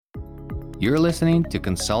You're listening to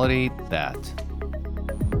Consolidate That.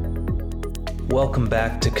 Welcome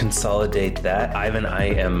back to Consolidate That. Ivan, I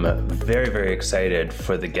am very, very excited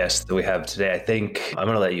for the guest that we have today. I think I'm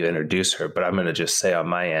going to let you introduce her, but I'm going to just say on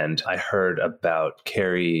my end, I heard about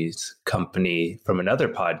Carrie's company from another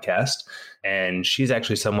podcast, and she's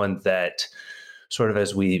actually someone that sort of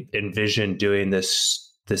as we envisioned doing this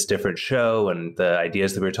different show and the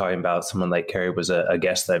ideas that we were talking about, someone like Carrie was a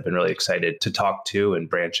guest that I've been really excited to talk to and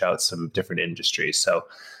branch out some different industries. So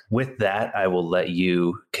with that, I will let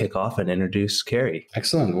you kick off and introduce Carrie.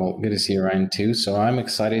 Excellent. Well, good to see you, Ryan, too. So I'm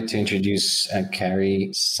excited to introduce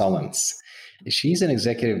Carrie Sullens. She's an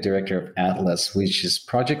executive director of Atlas, which is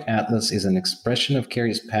Project Atlas is an expression of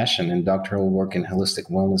Carrie's passion and doctoral work in holistic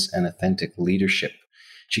wellness and authentic leadership.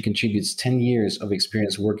 She contributes 10 years of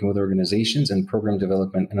experience working with organizations and program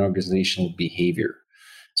development and organizational behavior.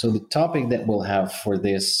 So the topic that we'll have for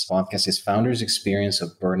this podcast is founders' experience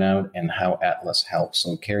of burnout and how Atlas helps.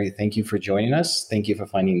 So Carrie, thank you for joining us. Thank you for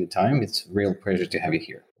finding the time. It's a real pleasure to have you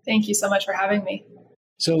here. Thank you so much for having me.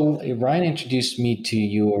 So Ryan introduced me to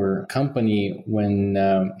your company when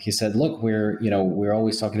he said, look, we're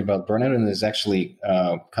always talking about burnout, and there's actually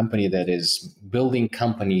a company that is building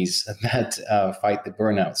companies that fight the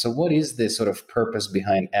burnout. So what is the sort of purpose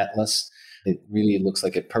behind Atlas? It really looks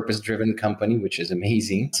like a purpose-driven company, which is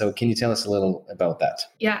amazing. So can you tell us a little about that?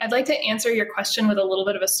 Yeah, I'd like to answer your question with a little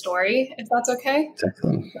bit of a story, if that's okay.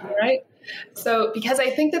 Excellent. All right. So because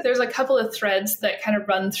I think that there's a couple of threads that kind of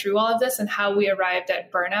run through all of this and how we arrived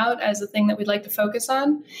at burnout as a thing that we'd like to focus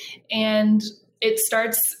on. And it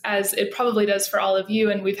starts, as it probably does for all of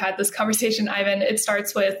you, and we've had this conversation, Ivan, it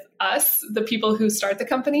starts with us, the people who start the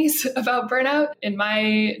companies, about burnout. In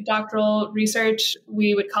my doctoral research,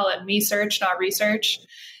 we would call it me-search, not research.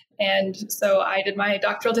 And so I did my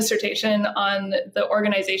doctoral dissertation on the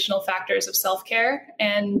organizational factors of self-care.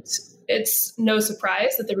 And it's no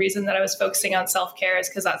surprise that the reason that I was focusing on self-care is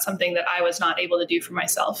because that's something that I was not able to do for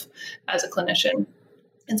myself as a clinician.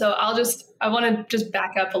 And so I want to just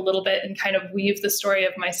back up a little bit and kind of weave the story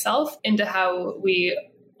of myself into how we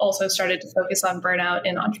also started to focus on burnout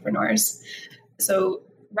in entrepreneurs. So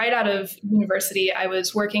right out of university, I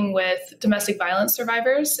was working with domestic violence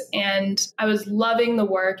survivors, and I was loving the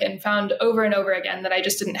work and found over and over again that I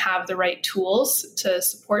just didn't have the right tools to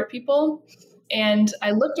support people. And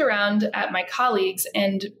I looked around at my colleagues,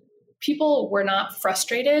 and people were not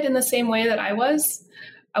frustrated in the same way that I was.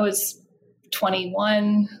 I was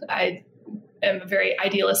 21. I am a very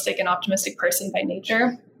idealistic and optimistic person by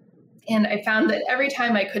nature. And I found that every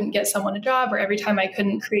time I couldn't get someone a job or every time I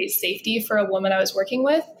couldn't create safety for a woman I was working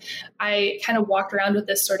with, I kind of walked around with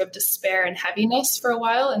this sort of despair and heaviness for a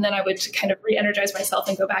while. And then I would kind of re-energize myself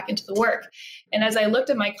and go back into the work. And as I looked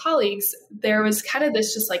at my colleagues, there was kind of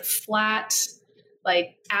this just like flat,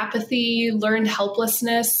 like apathy, learned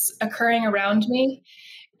helplessness occurring around me.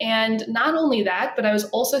 And not only that, but I was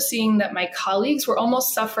also seeing that my colleagues were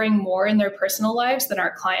almost suffering more in their personal lives than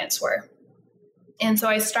our clients were. And so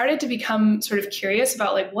I started to become sort of curious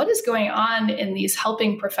about like what is going on in these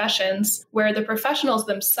helping professions where the professionals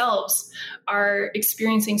themselves are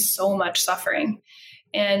experiencing so much suffering.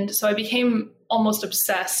 And so I became almost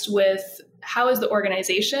obsessed with how is the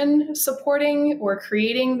organization supporting or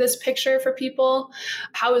creating this picture for people?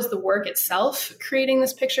 How is the work itself creating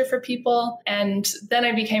this picture for people? And then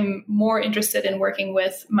I became more interested in working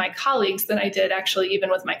with my colleagues than I did actually even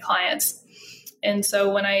with my clients. And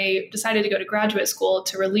so when I decided to go to graduate school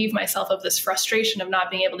to relieve myself of this frustration of not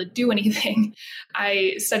being able to do anything,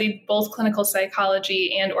 I studied both clinical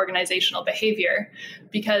psychology and organizational behavior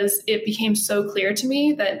because it became so clear to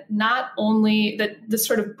me that not only that this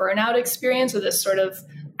sort of burnout experience or this sort of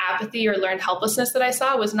apathy or learned helplessness that I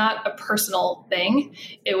saw was not a personal thing,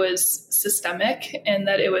 it was systemic, and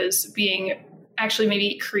that it was being actually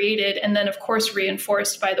maybe created and then of course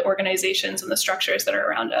reinforced by the organizations and the structures that are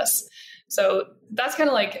around us. So that's kind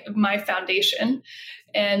of like my foundation.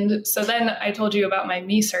 And so then I told you about my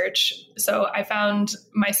me-search. So I found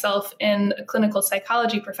myself in a clinical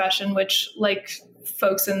psychology profession, which like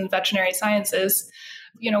folks in veterinary sciences,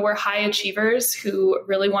 we're high achievers who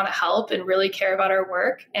really want to help and really care about our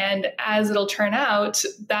work. And as it'll turn out,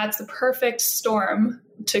 that's the perfect storm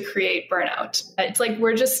to create burnout. It's like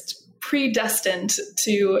we're just predestined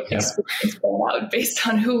to experience burnout based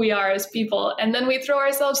on who we are as people. And then we throw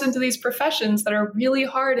ourselves into these professions that are really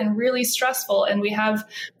hard and really stressful. And we have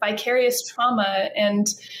vicarious trauma and,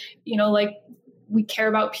 like we care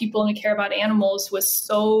about people and we care about animals with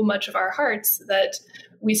so much of our hearts that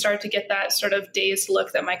we start to get that sort of dazed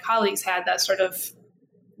look that my colleagues had, that sort of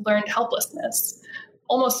learned helplessness,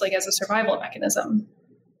 almost like as a survival mechanism.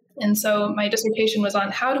 And so my dissertation was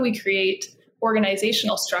on how do we create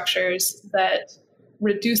organizational structures that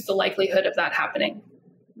reduce the likelihood of that happening,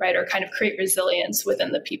 right? Or kind of create resilience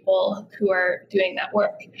within the people who are doing that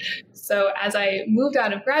work. So as I moved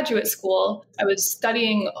out of graduate school, I was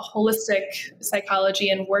studying holistic psychology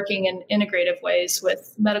and working in integrative ways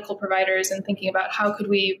with medical providers and thinking about how could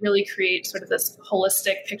we really create sort of this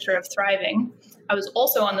holistic picture of thriving. I was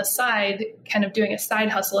also on the side kind of doing a side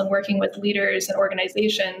hustle and working with leaders and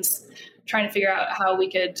organizations, trying to figure out how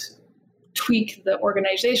we could tweak the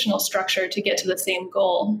organizational structure to get to the same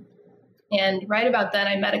goal. And right about then,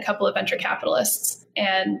 I met a couple of venture capitalists,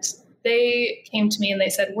 and they came to me and they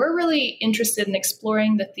said, we're really interested in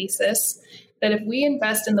exploring the thesis that if we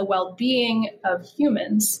invest in the well-being of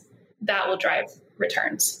humans, that will drive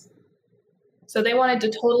returns. So they wanted to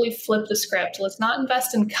totally flip the script. Let's not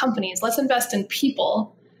invest in companies. Let's invest in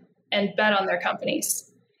people and bet on their companies.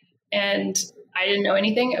 And I didn't know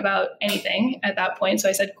anything about anything at that point. So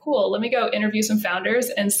I said, cool, let me go interview some founders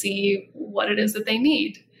and see what it is that they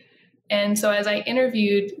need. And so as I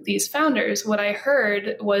interviewed these founders, what I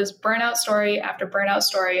heard was burnout story after burnout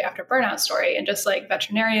story after burnout story. And just like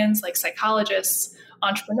veterinarians, like psychologists,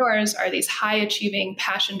 entrepreneurs are these high achieving,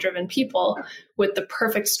 passion driven people with the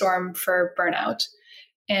perfect storm for burnout.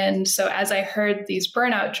 And so as I heard these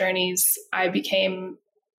burnout journeys, I became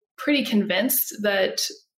pretty convinced that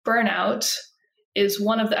burnout is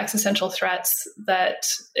one of the existential threats that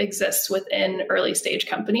exists within early stage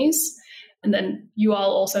companies. And then you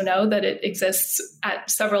all also know that it exists at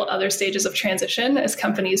several other stages of transition as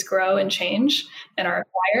companies grow and change and are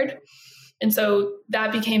acquired. And so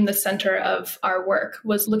that became the center of our work,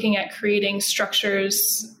 was looking at creating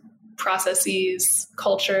structures, processes,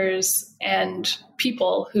 cultures, and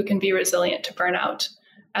people who can be resilient to burnout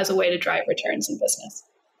as a way to drive returns in business.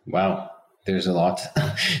 Wow, there's a lot.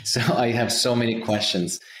 So I have so many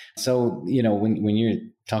questions. So, when you're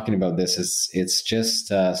talking about this, it's just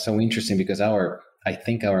so interesting because I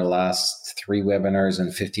think our last 3 webinars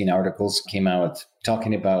and 15 articles came out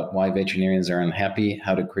talking about why veterinarians are unhappy,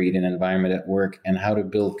 how to create an environment at work, and how to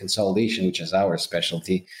build consolidation, which is our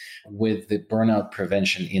specialty, with the burnout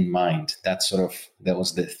prevention in mind. That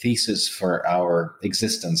was the thesis for our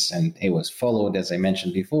existence. And it was followed, as I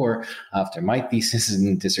mentioned before, after my thesis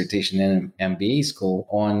and dissertation in MBA school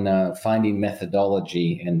on finding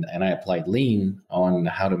methodology. And I applied Lean on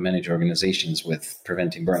how to manage organizations with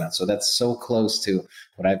preventing burnout. So that's so close to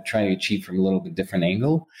what I've tried to achieve from a little bit different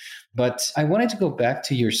angle. But I wanted to go back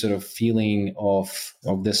to your sort of feeling of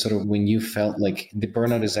this sort of when you felt like the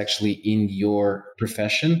burnout is actually in your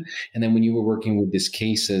profession. And then when you were working with these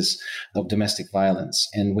cases of domestic violence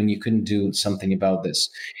and when you couldn't do something about this,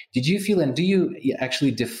 did you feel, and do you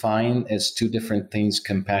actually define as 2 different things,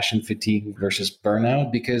 compassion fatigue versus burnout?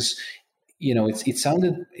 Because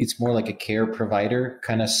it's more like a care provider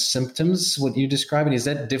kind of symptoms, what you're describing. Is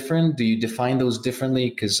that different? Do you define those differently?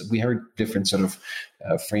 Because we heard different sort of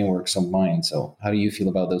frameworks of mind. So how do you feel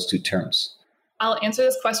about those 2 terms? I'll answer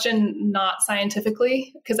this question not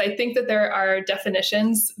scientifically, because I think that there are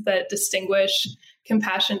definitions that distinguish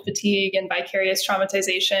compassion fatigue and vicarious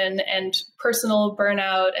traumatization and personal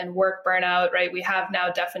burnout and work burnout, right? We have now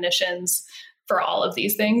definitions for all of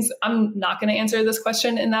these things. I'm not going to answer this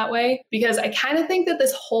question in that way because I kind of think that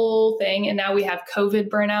this whole thing, and now we have COVID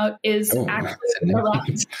burnout, is actually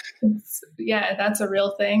around. Yeah, that's a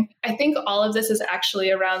real thing. I think all of this is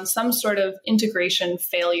actually around some sort of integration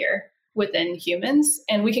failure within humans.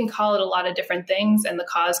 And we can call it a lot of different things, and the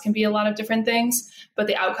cause can be a lot of different things, but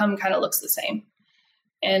the outcome kind of looks the same.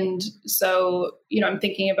 And so, I'm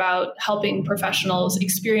thinking about helping professionals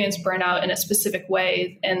experience burnout in a specific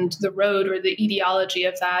way. And the road or the etiology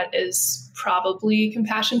of that is probably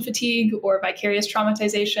compassion fatigue or vicarious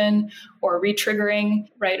traumatization or retriggering,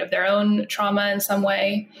 right, of their own trauma in some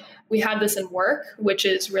way. We have this in work, which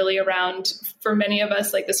is really around, for many of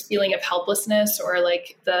us, like this feeling of helplessness or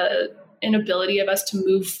like the inability of us to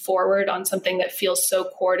move forward on something that feels so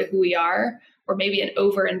core to who we are, or maybe an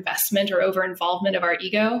over-investment or over-involvement of our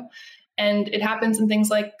ego. And it happens in things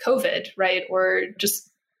like COVID, right? Or just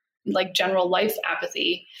like general life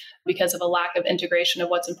apathy because of a lack of integration of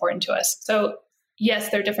what's important to us. So yes,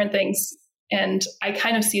 they're different things. And I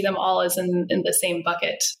kind of see them all as in the same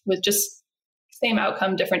bucket with just same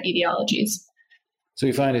outcome, different etiologies. So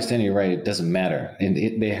if I understand you right, it doesn't matter. And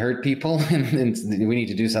they hurt people and we need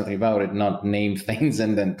to do something about it, not name things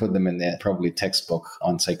and then put them in the probably textbook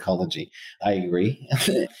on psychology. I agree.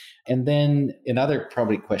 And then another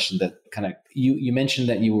probably question that kind of, you mentioned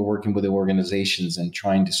that you were working with the organizations and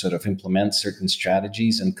trying to sort of implement certain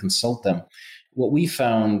strategies and consult them. What we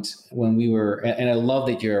found when we were, and I love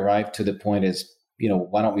that you arrived to the point is,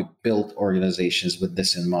 why don't we build organizations with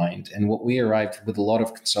this in mind? And what we arrived with a lot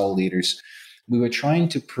of consolidators, we were trying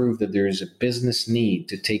to prove that there is a business need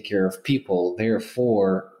to take care of people.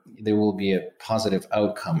 Therefore, there will be a positive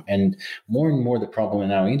outcome. And more the problem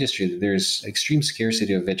in our industry, that there's extreme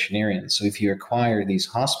scarcity of veterinarians. So if you acquire these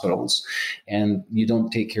hospitals and you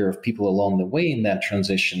don't take care of people along the way in that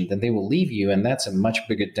transition, then they will leave you. And that's a much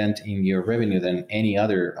bigger dent in your revenue than any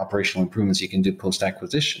other operational improvements you can do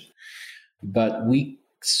post-acquisition. But we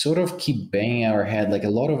sort of keep banging our head. Like, a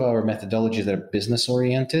lot of our methodologies that are business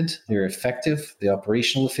oriented, they're effective, the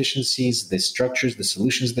operational efficiencies, the structures, the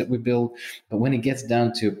solutions that we build. But when it gets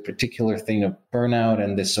down to a particular thing of burnout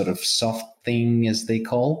and this sort of soft thing, as they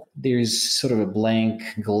call, there's sort of a blank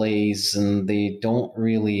glaze, and they don't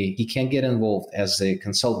really, you can't get involved as a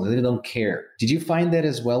consultant. They don't care. Did you find that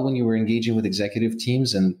as well when you were engaging with executive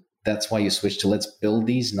teams, and that's why you switched to let's build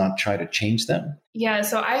these, not try to change them? Yeah,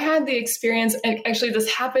 so I had the experience, actually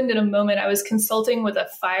this happened in a moment. I was consulting with a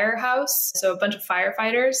firehouse, so a bunch of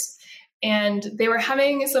firefighters, and they were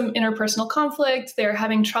having some interpersonal conflict. They were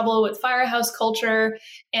having trouble with firehouse culture,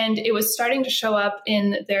 and it was starting to show up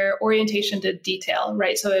in their orientation to detail,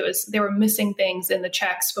 right? So they were missing things in the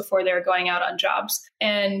checks before they were going out on jobs.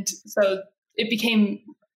 And so it became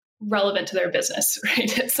relevant to their business,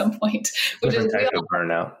 right, at some point, which is type of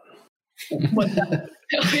burnout.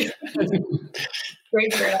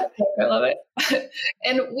 Great burnout. I love it.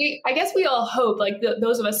 And I guess we all hope, like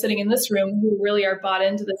those of us sitting in this room who really are bought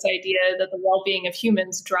into this idea that the well-being of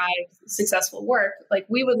humans drives successful work, like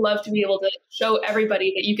we would love to be able to show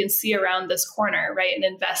everybody that you can see around this corner, right? And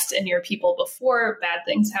invest in your people before bad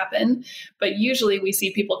things happen. But usually we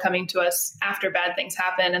see people coming to us after bad things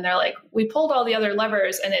happen, and they're like, we pulled all the other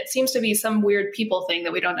levers and it seems to be some weird people thing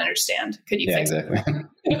that we don't understand. Could you fix it?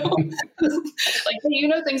 Like, hey, you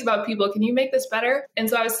know things about people. Can you make this better? And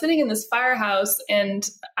so I was sitting in this firehouse, and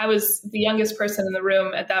I was the youngest person in the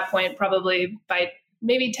room at that point, probably by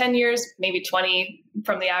maybe 10 years, maybe 20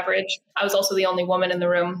 from the average. I was also the only woman in the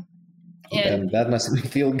room. And that must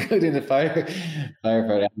feel good in the firefighter.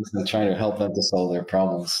 I'm trying to help them to solve their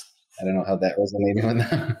problems. I don't know how that resonated with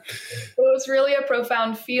them. It was really a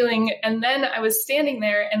profound feeling. And then I was standing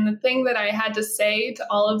there, and the thing that I had to say to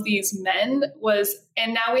all of these men was,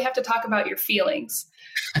 and now we have to talk about your feelings.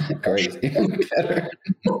 Great.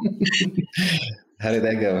 How did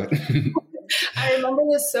that go? I remember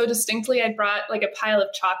this so distinctly. I brought like a pile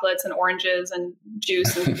of chocolates and oranges and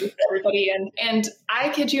juice and for everybody. And I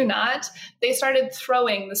kid you not, they started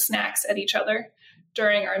throwing the snacks at each other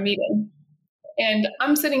during our meeting. And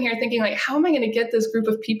I'm sitting here thinking, like, how am I going to get this group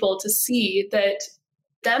of people to see that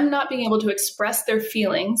them not being able to express their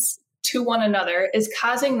feelings to one another is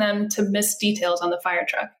causing them to miss details on the fire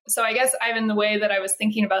truck? So I guess, Ivan, the way that I was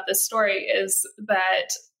thinking about this story is that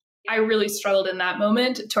I really struggled in that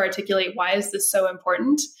moment to articulate, why is this so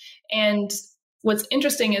important? And what's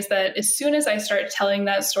interesting is that as soon as I start telling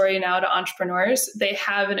that story now to entrepreneurs, they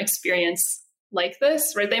have an experience like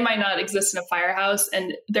this, right? They might not exist in a firehouse,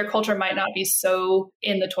 and their culture might not be so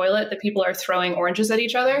in the toilet that people are throwing oranges at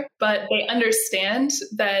each other, but they understand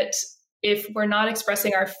that if we're not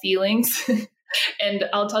expressing our feelings, and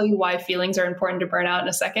I'll tell you why feelings are important to burnout in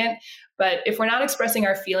a second, but if we're not expressing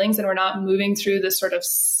our feelings and we're not moving through this sort of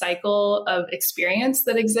cycle of experience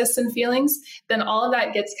that exists in feelings, then all of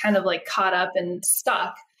that gets kind of like caught up and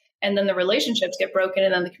stuck. And then the relationships get broken,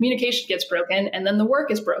 and then the communication gets broken, and then the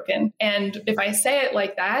work is broken. And if I say it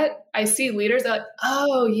like that, I see leaders that are like,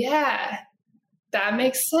 oh yeah, that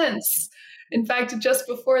makes sense. In fact, just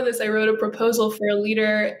before this, I wrote a proposal for a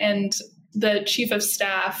leader, and the chief of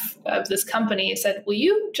staff of this company said, will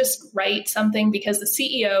you just write something, because the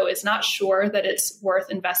CEO is not sure that it's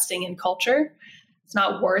worth investing in culture. It's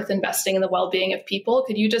not worth investing in the well-being of people.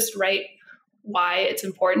 Could you just write why it's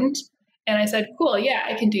important? And I said, cool, yeah,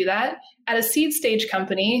 I can do that. At a seed stage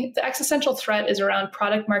company, the existential threat is around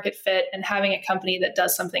product market fit and having a company that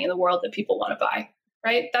does something in the world that people want to buy,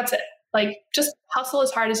 right? That's it. Like, just hustle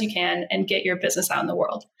as hard as you can and get your business out in the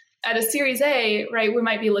world. At a Series A, right, we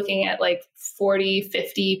might be looking at like 40,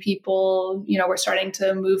 50 people. You know, we're starting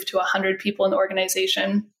to move to 100 people in the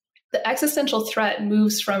organization. The existential threat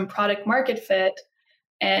moves from product market fit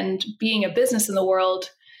and being a business in the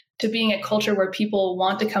world to being a culture where people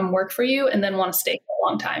want to come work for you and then want to stay for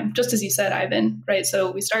a long time. Just as you said, Ivan, right?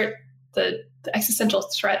 So we start, the existential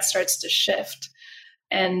threat starts to shift.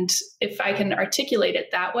 And if I can articulate it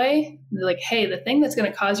that way, like, hey, the thing that's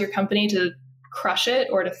going to cause your company to crush it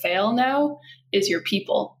or to fail now is your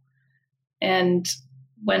people. And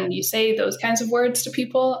when you say those kinds of words to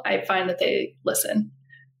people, I find that they listen.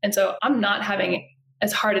 And so I'm not having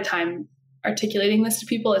as hard a time articulating this to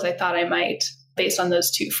people as I thought I might based on those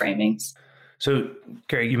two framings. So,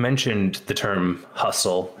 Carrie, you mentioned the term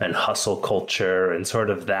hustle and hustle culture and sort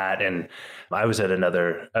of that. And I was at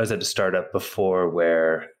a startup before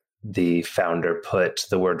where the founder put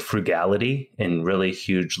the word frugality in really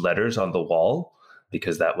huge letters on the wall,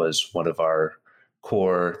 because that was one of our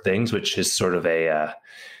core things, which is sort of a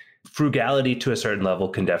frugality to a certain level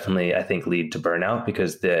can definitely, I think, lead to burnout,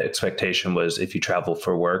 because the expectation was if you travel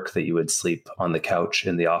for work that you would sleep on the couch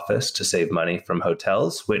in the office to save money from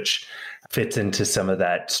hotels, which fits into some of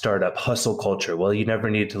that startup hustle culture. Well, you never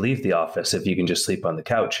need to leave the office if you can just sleep on the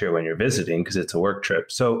couch here when you're visiting because it's a work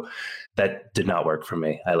trip. So that did not work for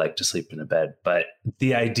me. I like to sleep in a bed. But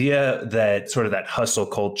the idea that sort of that hustle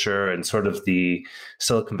culture and sort of the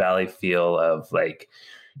Silicon Valley feel of like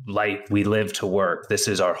we live to work. This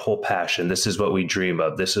is our whole passion. This is what we dream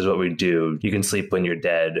of. This is what we do. You can sleep when you're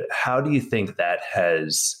dead. How do you think that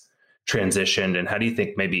has transitioned? And how do you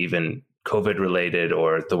think maybe even COVID related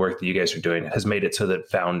or the work that you guys are doing has made it so that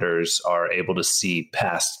founders are able to see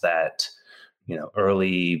past that,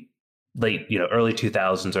 early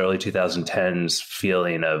 2000s, early 2010s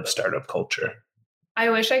feeling of startup culture? I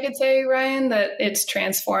wish I could say, Ryan, that it's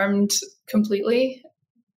transformed completely.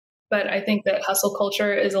 But I think that hustle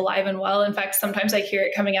culture is alive and well. In fact, sometimes I hear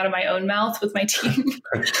it coming out of my own mouth with my team.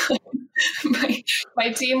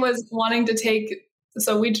 my team was wanting to take,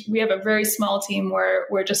 so we have a very small team where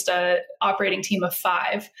we're just a operating team of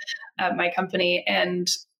 5 at my company. And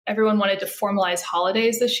everyone wanted to formalize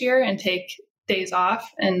holidays this year and take days off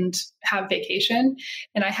and have vacation.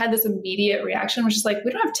 And I had this immediate reaction, which is like,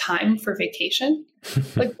 we don't have time for vacation.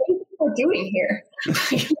 Like, what are people doing here?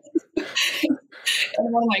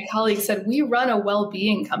 And one of my colleagues said, we run a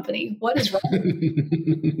well-being company. What is wrong?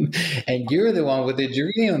 And you're the one with the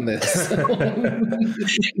degree on this. So I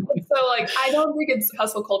don't think it's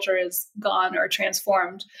hustle culture is gone or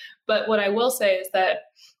transformed. But what I will say is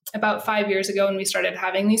that about 5 years ago, when we started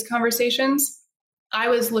having these conversations, I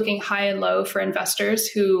was looking high and low for investors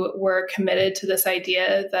who were committed to this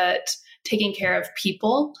idea that taking care of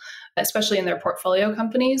people, especially in their portfolio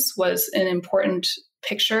companies, was an important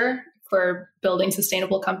picture for building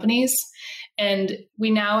sustainable companies. And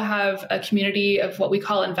we now have a community of what we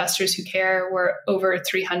call investors who care. We're over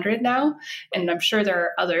 300 now. And I'm sure there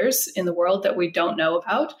are others in the world that we don't know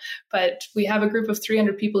about. But we have a group of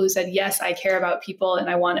 300 people who said, yes, I care about people and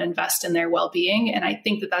I want to invest in their well-being. And I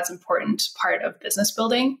think that that's an important part of business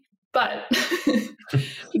building. But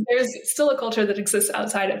there's still a culture that exists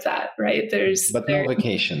outside of that, right? No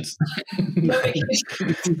vacations. No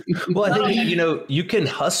vacations. Well, I think, you can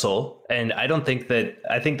hustle. And I think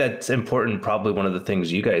that's important. Probably one of the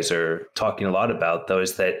things you guys are talking a lot about, though,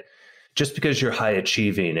 is that just because you're high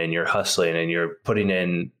achieving and you're hustling and you're putting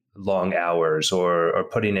in long hours or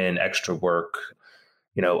putting in extra work,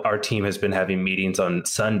 our team has been having meetings on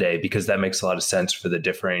Sunday because that makes a lot of sense for the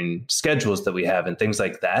differing schedules that we have and things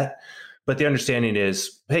like that. But the understanding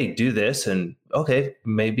is, hey, do this. And okay,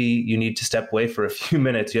 maybe you need to step away for a few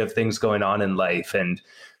minutes. You have things going on in life. And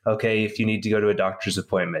okay, if you need to go to a doctor's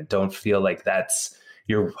appointment, don't feel like that's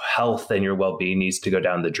your health and your well-being needs to go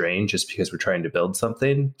down the drain just because we're trying to build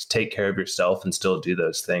something. Take care of yourself and still do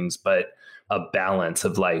those things, but a balance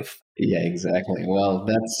of life. Yeah, exactly. Well,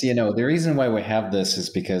 that's, the reason why we have this is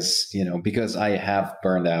because I have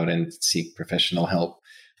burned out and seek professional help.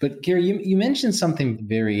 But Gary, you mentioned something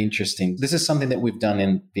very interesting. This is something that we've done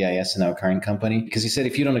in BIS in our current company, because you said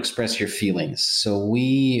if you don't express your feelings. So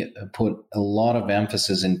we put a lot of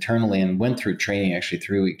emphasis internally and went through training, actually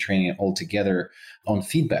 3-week training altogether on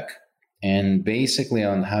feedback and basically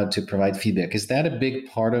on how to provide feedback. Is that a big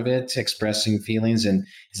part of it, expressing feelings? And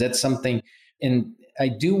is that something, and I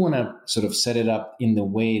do want to sort of set it up in the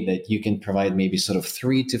way that you can provide maybe sort of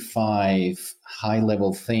 3 to 5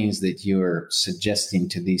 high-level things that you're suggesting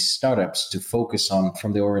to these startups to focus on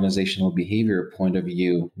from the organizational behavior point of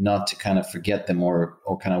view, not to kind of forget them or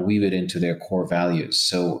kind of weave it into their core values.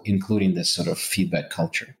 So including this sort of feedback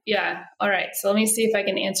culture. Yeah. All right. So let me see if I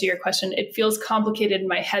can answer your question. It feels complicated in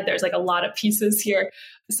my head. There's like a lot of pieces here.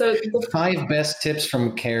 So 5 best tips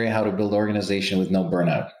from Carrie, how to build organization with no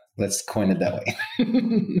burnout. Let's coin it that way.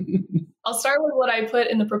 I'll start with what I put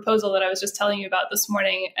in the proposal that I was just telling you about this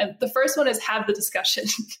morning. And the first one is have the discussion.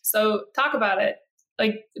 So talk about it.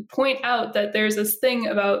 Like point out that there's this thing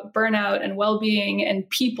about burnout and well-being and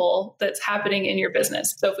people that's happening in your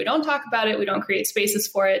business. So if we don't talk about it, we don't create spaces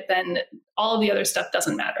for it, then all of the other stuff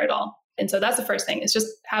doesn't matter at all. And so that's the first thing, is just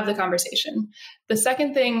have the conversation. The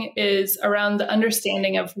second thing is around the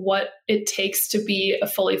understanding of what it takes to be a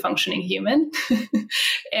fully functioning human.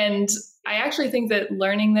 And I actually think that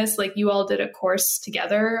learning this, like you all did a course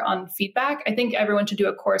together on feedback, I think everyone should do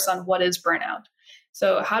a course on what is burnout.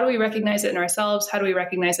 So how do we recognize it in ourselves? How do we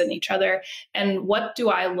recognize it in each other? And what do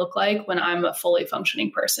I look like when I'm a fully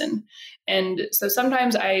functioning person? And so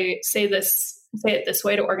sometimes I say it this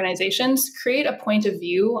way to organizations: create a point of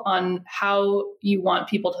view on how you want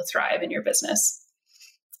people to thrive in your business.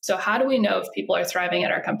 So how do we know if people are thriving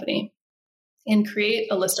at our company? And create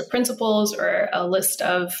a list of principles or a list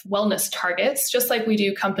of wellness targets, just like we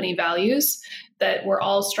do company values that we're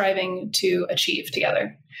all striving to achieve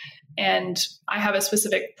together. And I have a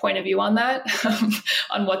specific point of view on that,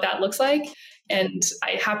 on what that looks like. And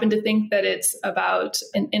I happen to think that it's about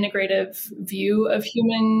an integrative view of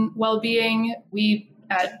human well-being. We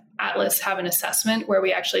at Atlas have an assessment where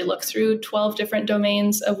we actually look through 12 different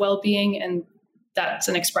domains of well-being, and that's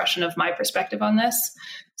an expression of my perspective on this.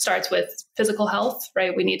 Starts with physical health,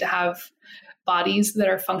 right? We need to have bodies that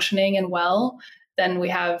are functioning and well. Then we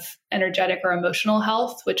have energetic or emotional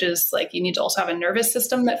health, which is like you need to also have a nervous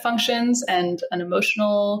system that functions and an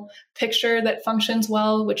emotional picture that functions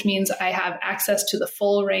well, which means I have access to the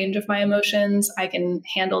full range of my emotions. I can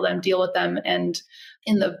handle them, deal with them. And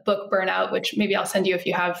in the book Burnout, which maybe I'll send you if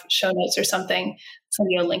you have show notes or something, send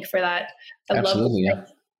you a link for that. Absolutely, yeah.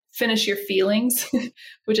 Finish your feelings,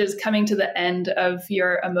 which is coming to the end of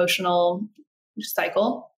your emotional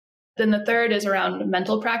cycle. Then the third is around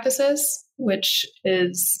mental practices, which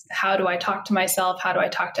is how do I talk to myself? How do I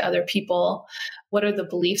talk to other people? What are the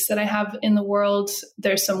beliefs that I have in the world?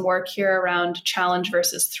 There's some work here around challenge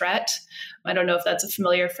versus threat. I don't know if that's a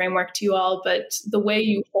familiar framework to you all, but the way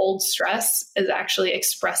you hold stress is actually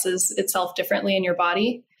expresses itself differently in your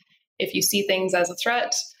body. If you see things as a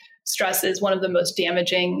threat, stress is one of the most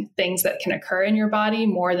damaging things that can occur in your body,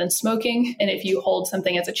 more than smoking. And if you hold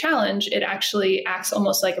something as a challenge, it actually acts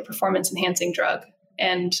almost like a performance enhancing drug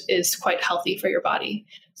and is quite healthy for your body.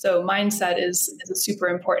 So mindset is a super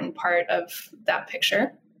important part of that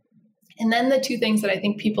picture. And then the two things that I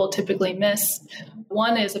think people typically miss,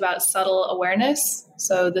 one is about subtle awareness.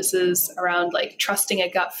 So this is around like trusting a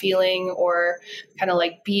gut feeling, or kind of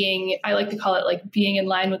like being, I like to call it like being in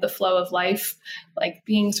line with the flow of life, like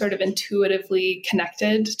being sort of intuitively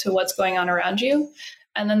connected to what's going on around you.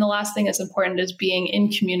 And then the last thing that's important is being in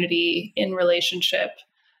community, in relationship,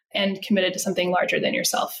 and committed to something larger than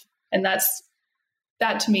yourself. And that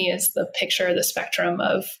to me is the picture, the spectrum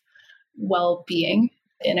of well-being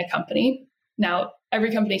in a company. Now,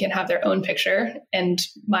 every company can have their own picture, and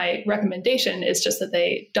my recommendation is just that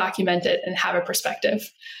they document it and have a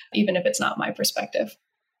perspective, even if it's not my perspective.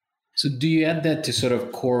 So do you add that to sort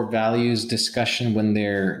of core values discussion when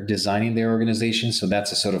they're designing their organization? So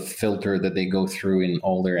that's a sort of filter that they go through in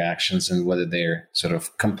all their actions, and whether they're sort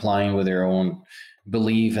of complying with their own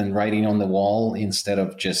belief and writing on the wall instead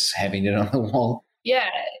of just having it on the wall? Yeah.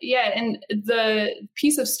 And the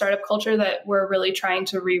piece of startup culture that we're really trying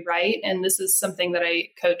to rewrite, and this is something that I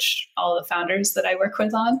coach all the founders that I work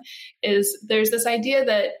with on, is there's this idea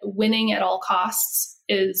that winning at all costs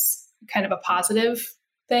is kind of a positive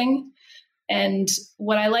thing. And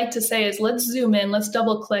what I like to say is let's zoom in, let's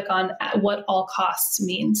double click on what all costs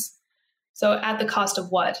means. So at the cost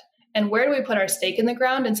of what? And where do we put our stake in the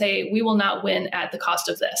ground and say, we will not win at the cost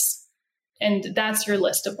of this? And that's your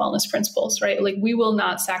list of wellness principles, right? Like we will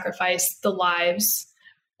not sacrifice the lives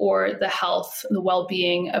or the health, the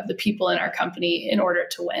well-being of the people in our company in order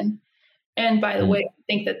to win. And by the way, I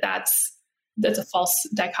think that that's a false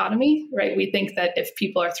dichotomy, right? We think that if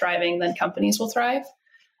people are thriving, then companies will thrive.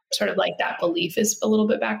 Sort of like that belief is a little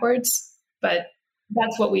bit backwards, but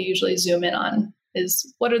that's what we usually zoom in on,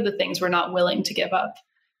 is what are the things we're not willing to give up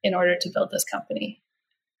in order to build this company.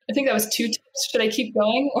 I think that was 2 tips. Should I keep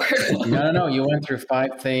going? Or No. You went through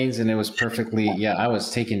 5 things and it was perfectly, I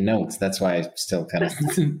was taking notes. That's why I still kind of...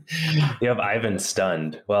 You have Ivan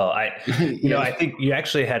stunned. Well, I think you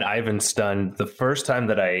actually had Ivan stunned the first time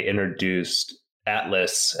that I introduced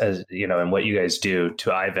Atlas, as you know, and what you guys do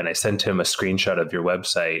to Ivan. I sent him a screenshot of your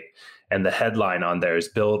website, and the headline on there is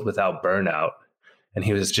 "Build Without Burnout." And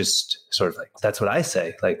he was just sort of like, that's what I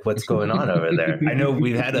say. Like, what's going on over there? I know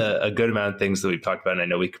we've had a good amount of things that we've talked about, and I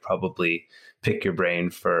know we could probably pick your brain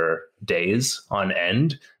for days on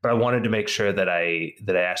end. But I wanted to make sure that I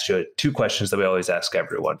asked you 2 questions that we always ask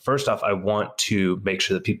everyone. First off, I want to make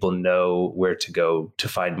sure that people know where to go to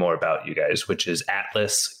find more about you guys, which is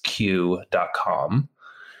atlasq.com,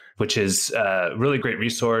 which is a really great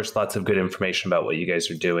resource, lots of good information about what you guys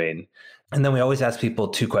are doing. And then we always ask people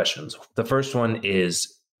 2 questions. The first one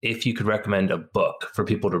is, if you could recommend a book for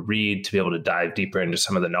people to read to be able to dive deeper into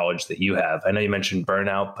some of the knowledge that you have. I know you mentioned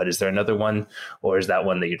Burnout, but is there another one, or is that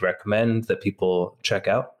one that you'd recommend that people check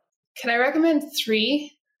out? Can I recommend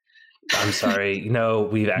 3? I'm sorry.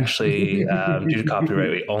 We've actually, due to copyright,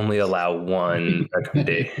 we only allow 1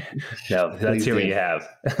 recommendation. No, let's hear what you have.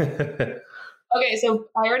 Okay, so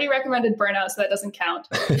I already recommended Burnout, so that doesn't count.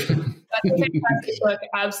 That's a fantastic book.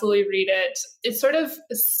 Absolutely read it. It's sort of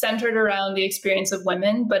centered around the experience of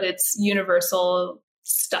women, but it's universal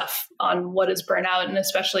stuff on what is burnout, and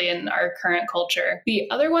especially in our current culture. The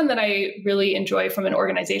other one that I really enjoy from an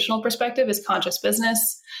organizational perspective is Conscious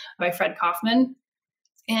Business by Fred Kaufman.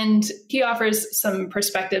 And he offers some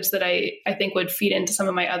perspectives that I think would feed into some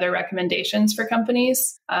of my other recommendations for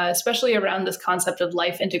companies, especially around this concept of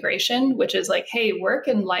life integration, which is like, hey, work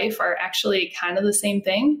and life are actually kind of the same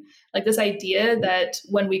thing. Like this idea that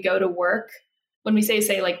when we go to work, when we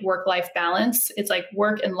say like work-life balance, it's like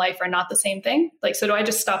work and life are not the same thing. Like, so do I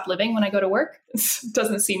just stop living when I go to work? This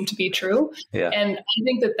doesn't seem to be true. Yeah. And I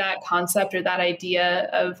think that concept or that idea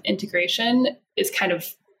of integration is kind of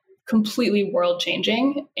completely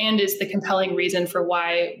world-changing and is the compelling reason for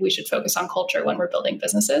why we should focus on culture when we're building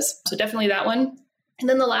businesses. So definitely that one. And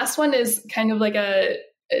then the last one is kind of like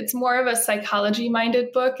it's more of a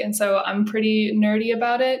psychology-minded book. And so I'm pretty nerdy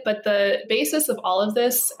about it. But the basis of all of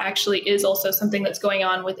this actually is also something that's going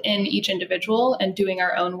on within each individual and doing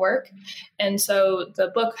our own work. And so the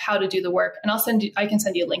book, How to Do the Work, and I can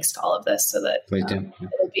send you links to all of this so that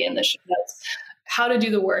it'll be in the show notes. How to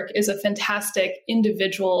Do the Work is a fantastic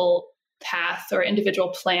individual path or individual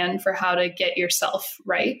plan for how to get yourself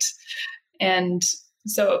right. And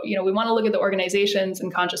so, we want to look at the organizations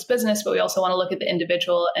and Conscious Business, but we also want to look at the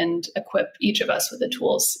individual and equip each of us with the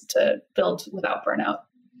tools to build without burnout.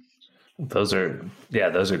 Those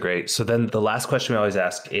are great. So then the last question we always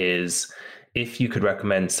ask is if you could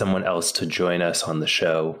recommend someone else to join us on the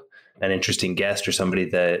show, an interesting guest or somebody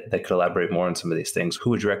that could elaborate more on some of these things, who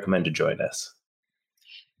would you recommend to join us?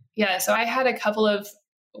 Yeah, so I had a couple of,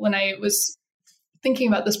 when I was thinking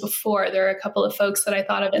about this before, there are a couple of folks that I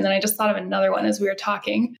thought of, and then I just thought of another one as we were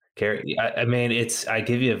talking. Carrie, I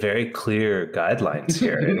give you very clear guidelines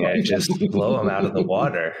here, and I just blow them out of the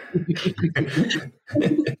water.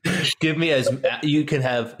 Give me you can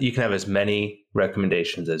have as many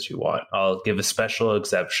recommendations as you want. I'll give a special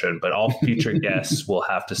exception, but all future guests will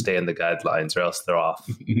have to stay in the guidelines, or else they're off.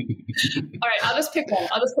 All right, I'll just pick one.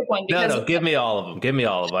 No, give me all of them.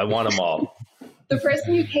 I want them all. The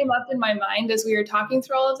person who came up in my mind as we were talking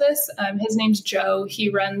through all of this, his name's Joe. He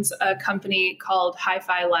runs a company called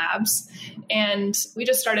Hi-Fi Labs, and we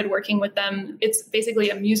just started working with them. It's basically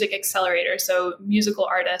a music accelerator, so musical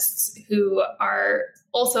artists who are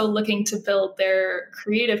also looking to build their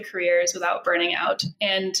creative careers without burning out.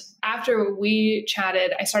 And after we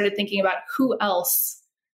chatted, I started thinking about who else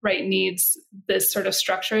needs this sort of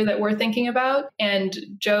structure that we're thinking about. And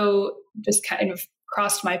Joe just kind of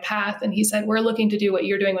crossed my path, and he said, we're looking to do what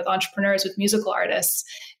you're doing with entrepreneurs, with musical artists.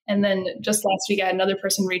 And then just last week, I had another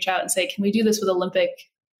person reach out and say, can we do this with Olympic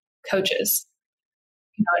coaches?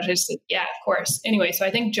 I just said, yeah, of course. Anyway, so I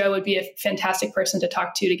think Joe would be a fantastic person to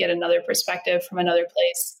talk to get another perspective from another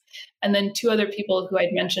place. And then 2 other people who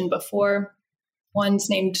I'd mentioned before. One's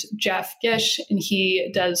named Jeff Gish, and he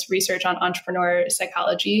does research on entrepreneur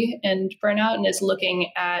psychology and burnout, and is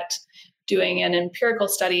looking at doing an empirical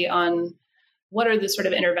study on what are the sort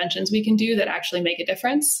of interventions we can do that actually make a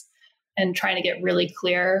difference, and trying to get really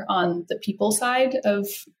clear on the people side of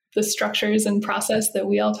the structures and process that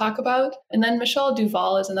we all talk about. And then Michelle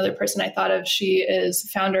Duval is another person I thought of. She is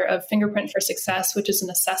founder of Fingerprint for Success, which is an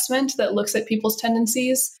assessment that looks at people's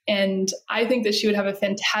tendencies. And I think that she would have a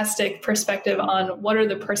fantastic perspective on what are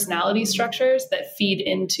the personality structures that feed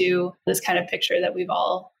into this kind of picture that we've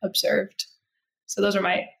all observed. So those are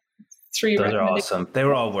my 3. Those are awesome. They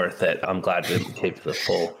were all worth it. I'm glad we came to the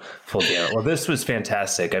full gamut. Well, this was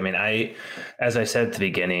fantastic. I mean, as I said at the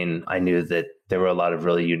beginning, I knew that there were a lot of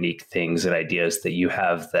really unique things and ideas that you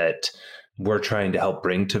have that we're trying to help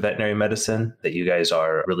bring to veterinary medicine, that you guys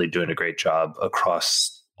are really doing a great job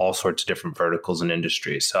across all sorts of different verticals and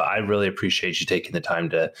industries. So I really appreciate you taking the time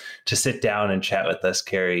to sit down and chat with us,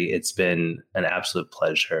 Carrie. It's been an absolute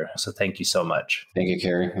pleasure. So thank you so much. Thank you,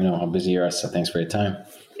 Carrie. We know how busy you are, so thanks for your time.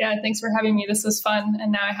 Yeah, thanks for having me. This was fun.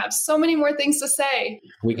 And now I have so many more things to say.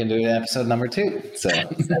 We can do episode number 2. So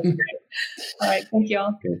that's great. All right. Thank you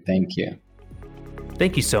all. Good. Thank you.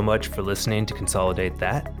 Thank you so much for listening to Consolidate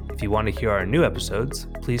That. If you want to hear our new episodes,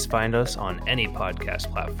 please find us on any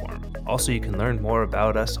podcast platform. Also, you can learn more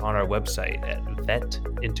about us on our website at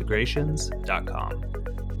vetintegrations.com.